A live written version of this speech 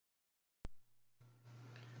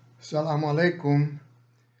السلام عليكم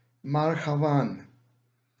مرحبا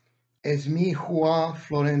اسمي هو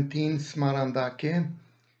فلورنتن سمارانداكة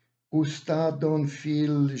أستاذ في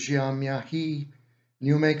الجامعة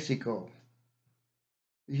نيوميكسيكو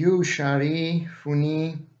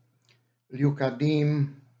يشرفني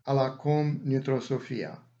القديم عليكم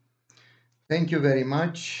نيتروسوفيا. Thank you very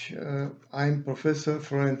much. I'm Professor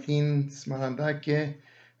Florentine Smarandaque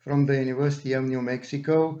from the University of New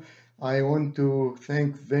Mexico. I want to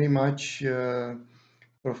thank very much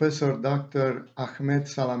Professor Dr. Ahmed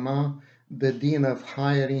Salama, the Dean of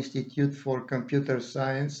Higher Institute for Computer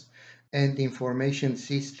Science and Information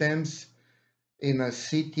Systems in a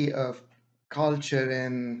city of culture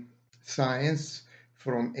and science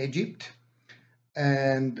from Egypt,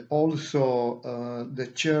 and also the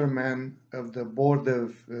chairman of the board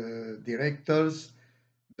of directors,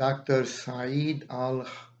 Dr. Saeed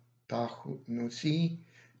Al-Tahunusi,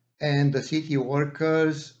 and the city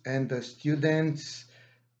workers and the students,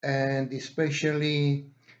 and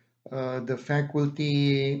especially the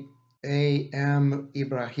faculty A.M.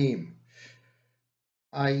 Ibrahim.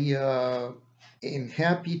 I am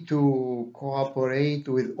happy to cooperate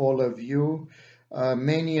with all of you.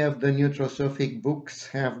 Many of the Neitrosofic books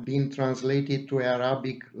have been translated to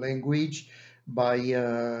Arabic language by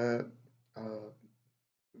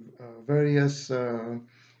various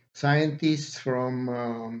scientists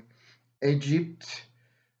from Egypt,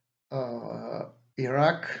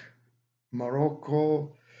 Iraq,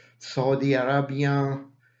 Morocco, Saudi Arabia,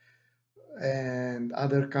 and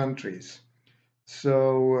other countries.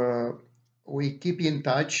 So we keep in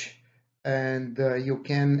touch, and you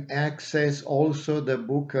can access also the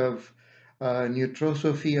book of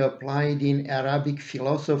Neitrosophy Applied in Arabic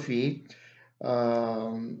Philosophy,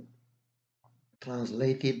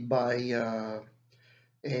 translated by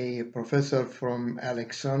a professor from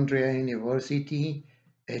Alexandria University,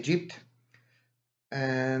 Egypt,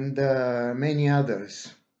 and many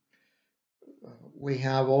others. We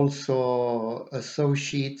have also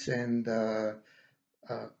associates and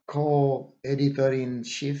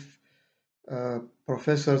co-editor-in-chief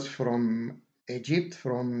professors from Egypt,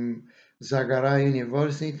 from Zagara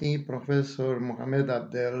University, Professor Mohamed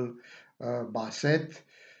Abdel Basset,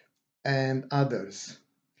 and others.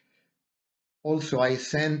 Also, I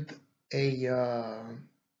sent a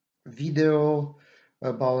video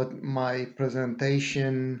about my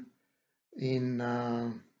presentation in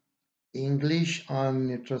English on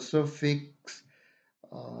Neitrosophics,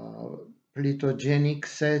 pletogenic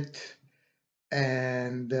set,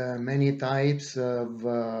 and many types of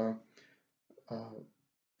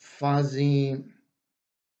fuzzy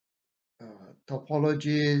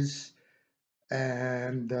topologies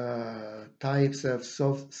and types of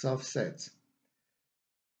subsets.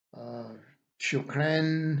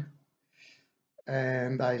 Shukran,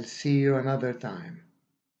 and I'll see you another time.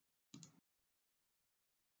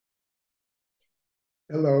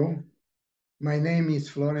 Hello, my name is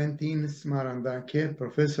Florentine Smarandaque,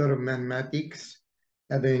 professor of mathematics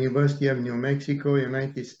at the University of New Mexico,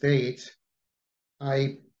 United States.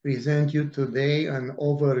 I present you today an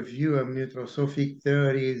overview of Neitrosophic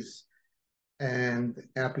theories and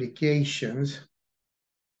applications.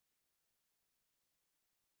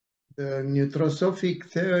 The Neitrosophic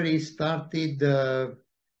theory started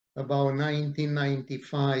about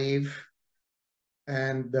 1995,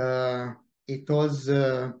 and it was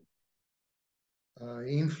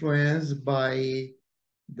influenced by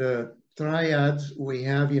the triads we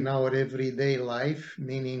have in our everyday life,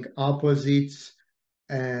 meaning opposites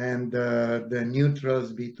and the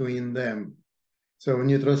neutrals between them. So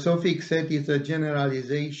Neitrosophic set is a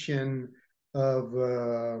generalization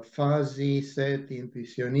of fuzzy set,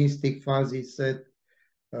 impressionistic fuzzy set,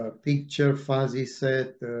 picture fuzzy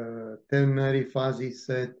set, ternary fuzzy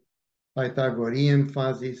set, Pythagorean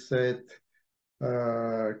fuzzy set,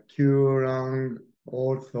 Courant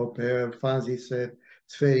orthopair fuzzy set,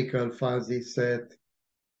 spherical fuzzy set,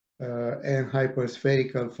 and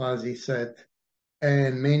hyperspherical fuzzy set,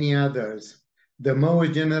 and many others. The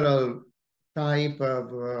most general type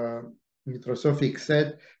of Neitrosophic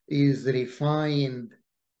set is refined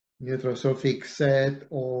Neitrosophic set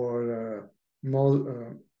or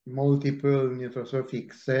multiple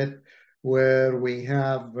Neitrosophic set, where we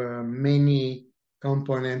have many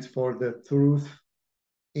components for the truth,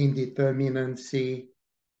 indeterminacy,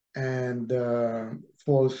 and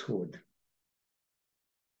falsehood.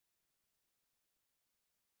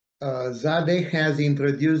 Zadeh has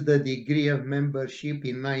introduced the degree of membership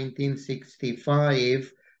in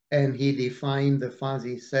 1965, and he defined the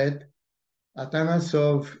fuzzy set.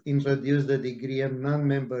 Atanasov introduced the degree of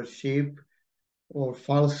non-membership or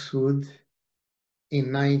falsehood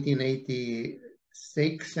in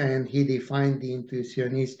 1986, and he defined the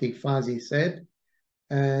intuitionistic fuzzy set.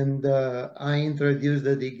 And I introduced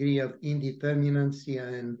the degree of indeterminacy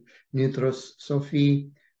and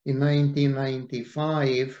neitrosophy in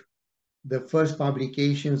 1995. The first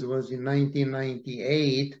publications was in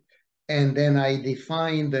 1998, and then I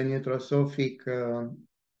defined the neitrosophic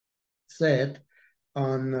set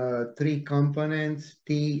on 3 components: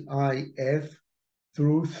 TIF,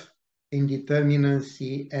 truth,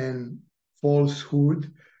 indeterminacy, and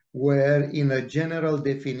falsehood, where in a general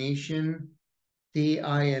definition, T,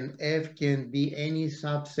 I, and F can be any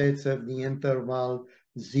subsets of the interval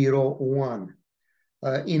 0, 1.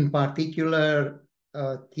 In particular,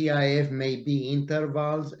 TIF may be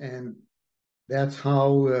intervals, and that's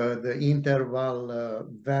how the interval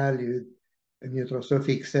valued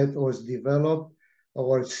neitrosophic set was developed,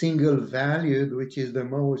 or single valued, which is the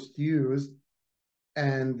most used,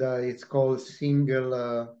 and it's called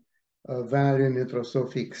single value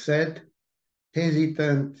neitrosophic set.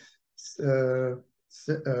 Hesitant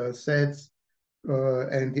sets,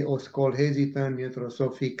 and it was called hesitant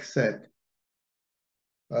neitrosophic set.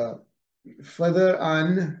 Further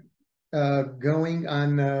on, going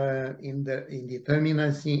on in the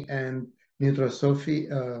indeterminacy and neitrosophy,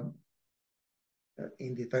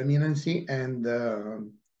 indeterminacy and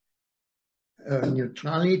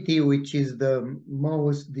neutrality, which is the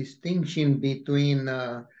most distinction between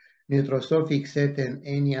neitrosophic set and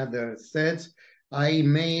any other sets. I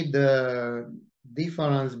made the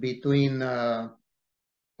difference between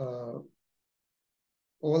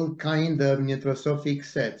all kind of neitrosophic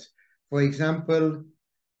sets. For example,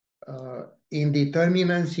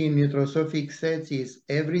 indeterminacy in neitrosophic sets is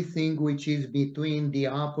everything which is between the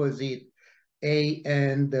opposite A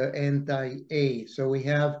and the anti-A. So we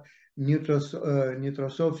have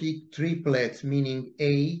neitrosophic triplets, meaning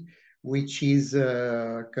A, which is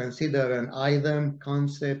considered an item,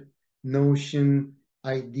 concept, notion,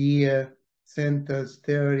 idea, sentence,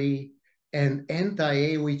 theory, and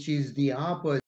anti-A, which is the opposite.